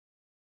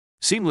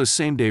Seamless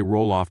same-day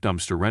roll-off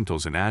dumpster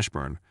rentals in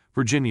Ashburn,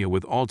 Virginia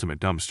with Ultimate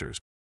Dumpsters.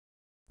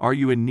 Are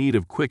you in need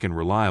of quick and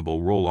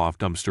reliable roll-off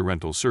dumpster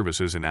rental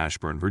services in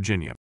Ashburn,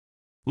 Virginia?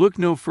 Look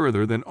no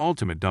further than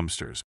Ultimate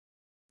Dumpsters.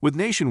 With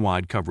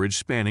nationwide coverage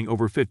spanning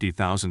over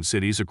 50,000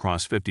 cities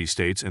across 50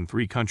 states and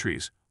 3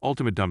 countries,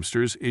 Ultimate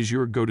Dumpsters is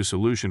your go-to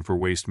solution for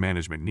waste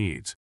management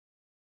needs.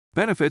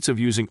 Benefits of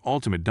using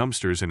Ultimate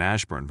Dumpsters in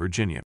Ashburn,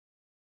 Virginia.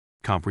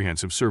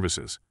 Comprehensive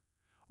services.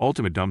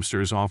 Ultimate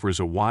Dumpsters offers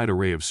a wide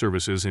array of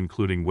services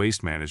including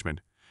waste management,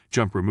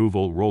 junk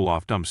removal,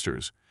 roll-off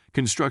dumpsters,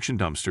 construction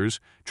dumpsters,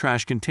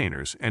 trash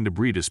containers, and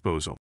debris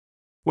disposal.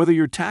 Whether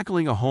you're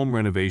tackling a home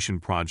renovation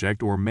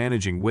project or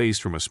managing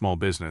waste from a small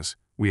business,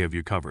 we have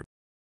you covered.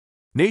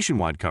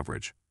 Nationwide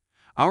coverage.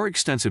 Our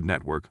extensive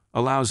network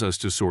allows us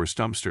to source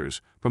dumpsters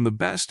from the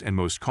best and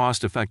most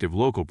cost-effective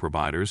local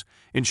providers,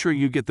 ensuring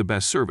you get the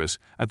best service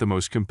at the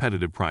most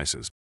competitive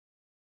prices.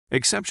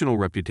 Exceptional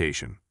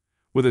reputation.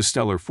 With a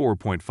stellar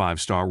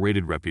 4.5-star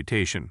rated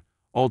reputation,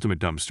 Ultimate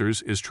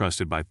Dumpsters is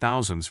trusted by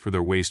thousands for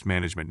their waste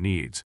management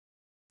needs.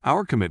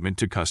 Our commitment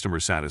to customer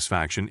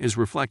satisfaction is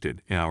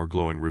reflected in our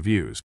glowing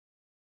reviews.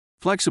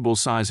 Flexible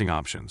sizing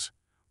options.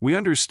 We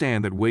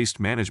understand that waste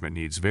management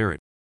needs vary.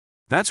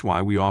 That's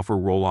why we offer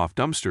roll-off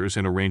dumpsters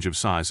in a range of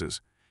sizes: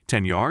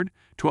 10-yard,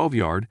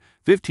 12-yard,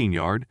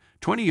 15-yard,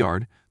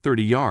 20-yard,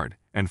 30-yard,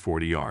 and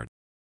 40-yard.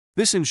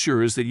 This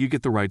ensures that you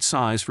get the right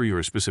size for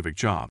your specific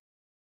job.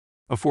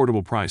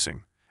 Affordable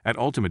pricing. At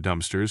Ultimate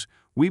Dumpsters,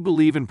 we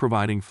believe in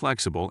providing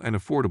flexible and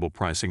affordable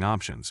pricing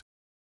options.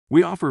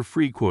 We offer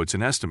free quotes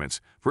and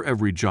estimates for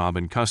every job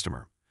and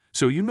customer,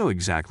 so you know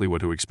exactly what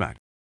to expect.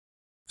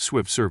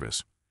 Swift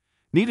service.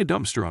 Need a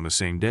dumpster on the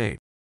same day?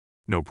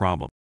 No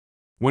problem.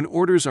 When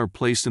orders are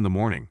placed in the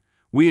morning,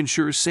 we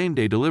ensure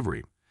same-day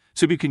delivery,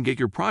 so you can get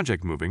your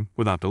project moving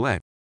without delay.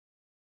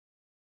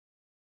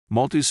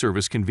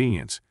 Multi-service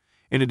convenience.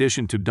 In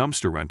addition to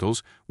dumpster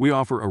rentals, we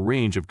offer a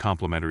range of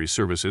complementary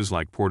services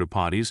like porta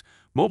potties,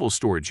 mobile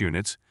storage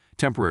units,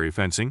 temporary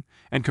fencing,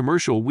 and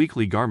commercial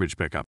weekly garbage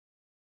pickup.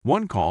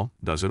 One call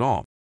does it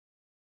all.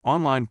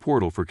 Online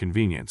portal for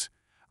convenience.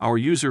 Our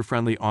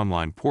user-friendly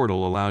online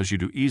portal allows you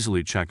to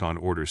easily check on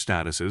order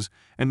statuses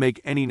and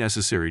make any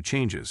necessary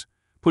changes,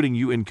 putting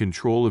you in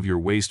control of your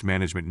waste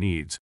management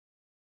needs.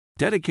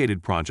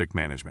 Dedicated project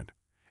management.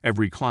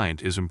 Every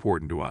client is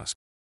important to us.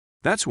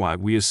 That's why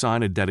we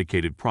assign a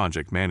dedicated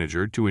project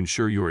manager to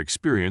ensure your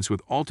experience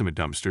with Ultimate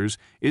Dumpsters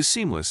is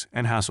seamless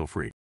and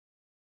hassle-free.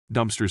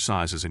 Dumpster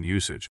sizes and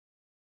usage.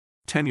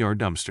 10-yard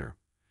dumpster.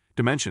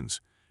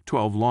 Dimensions: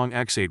 12 long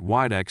x 8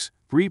 wide x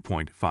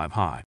 3.5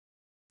 high.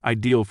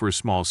 Ideal for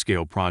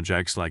small-scale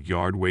projects like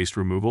yard waste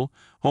removal,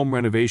 home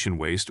renovation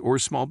waste, or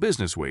small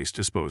business waste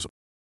disposal.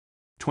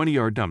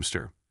 20-yard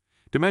dumpster.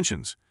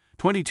 Dimensions: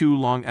 22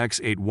 long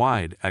x 8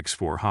 wide x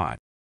 4 high.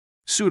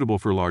 Suitable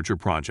for larger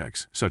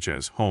projects such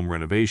as home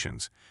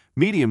renovations,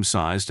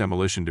 medium-sized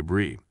demolition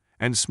debris,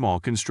 and small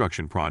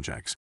construction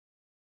projects.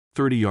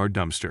 30-yard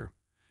dumpster.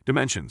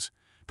 Dimensions: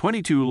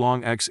 22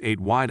 long x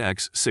 8 wide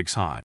x 6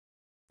 high.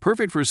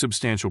 Perfect for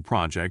substantial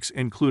projects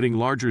including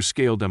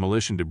larger-scale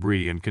demolition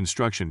debris and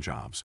construction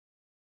jobs.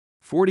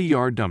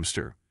 40-yard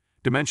dumpster.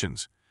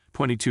 Dimensions: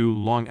 22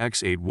 long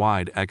x 8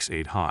 wide x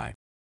 8 high.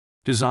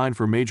 Designed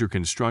for major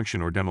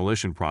construction or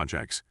demolition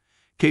projects,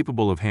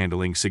 capable of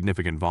handling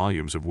significant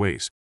volumes of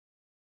waste.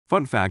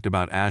 Fun fact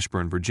about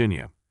Ashburn,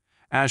 Virginia.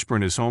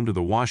 Ashburn is home to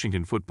the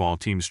Washington football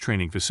team's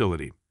training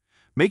facility,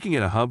 making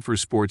it a hub for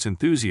sports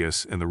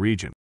enthusiasts in the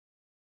region.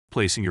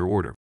 Placing your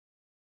order.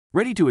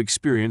 Ready to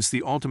experience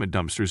the Ultimate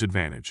Dumpsters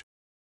advantage?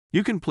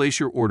 You can place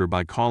your order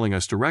by calling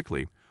us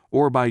directly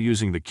or by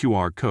using the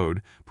QR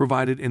code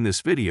provided in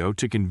this video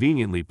to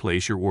conveniently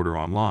place your order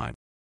online.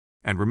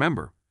 And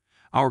remember,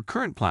 our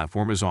current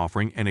platform is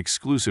offering an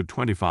exclusive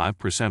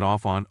 25%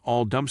 off on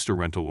all dumpster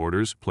rental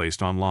orders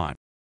placed online.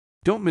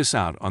 Don't miss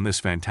out on this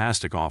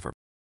fantastic offer.